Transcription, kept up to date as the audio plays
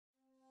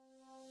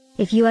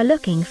If you are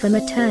looking for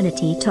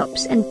maternity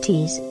tops and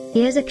tees,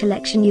 here's a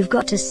collection you've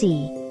got to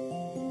see.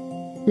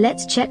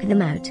 Let's check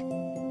them out.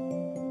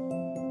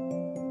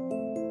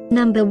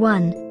 Number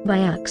 1, by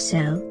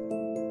Uxcell.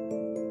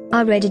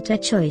 Our editor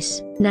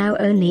choice, now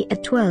only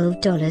at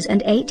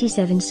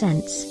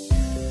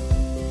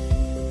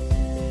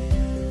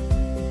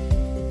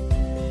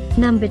 $12.87.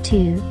 Number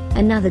 2,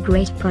 another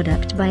great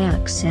product by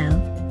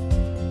Uxcell.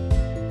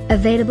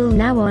 Available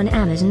now on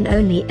Amazon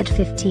only at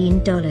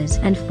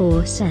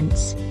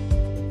 $15.04.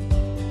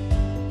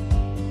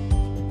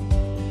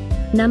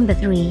 Number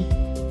 3.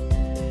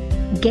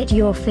 Get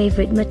your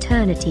favorite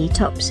maternity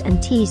tops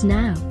and tees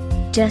now.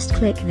 Just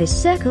click this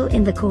circle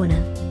in the corner.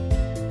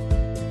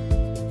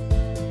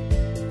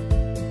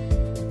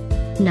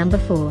 Number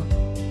 4.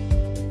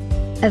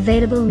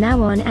 Available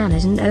now on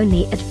Amazon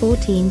only at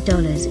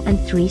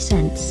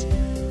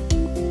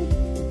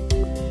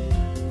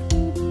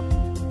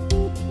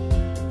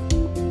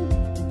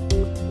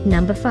 $14.03.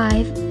 Number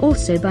 5,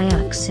 also by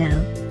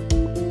Uxcell.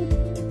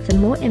 For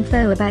more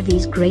info about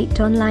these great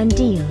online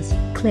deals,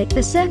 click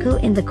the circle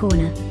in the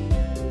corner.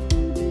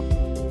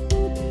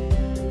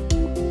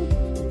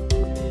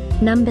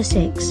 Number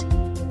 6.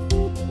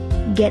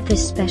 Get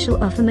this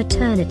special offer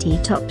maternity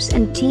tops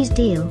and tees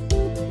deal.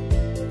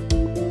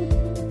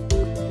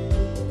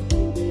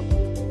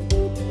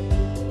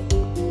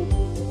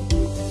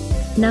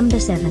 Number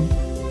 7.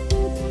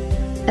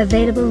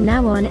 Available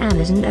now on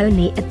Amazon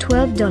only at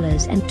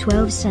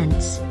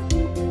 $12.12.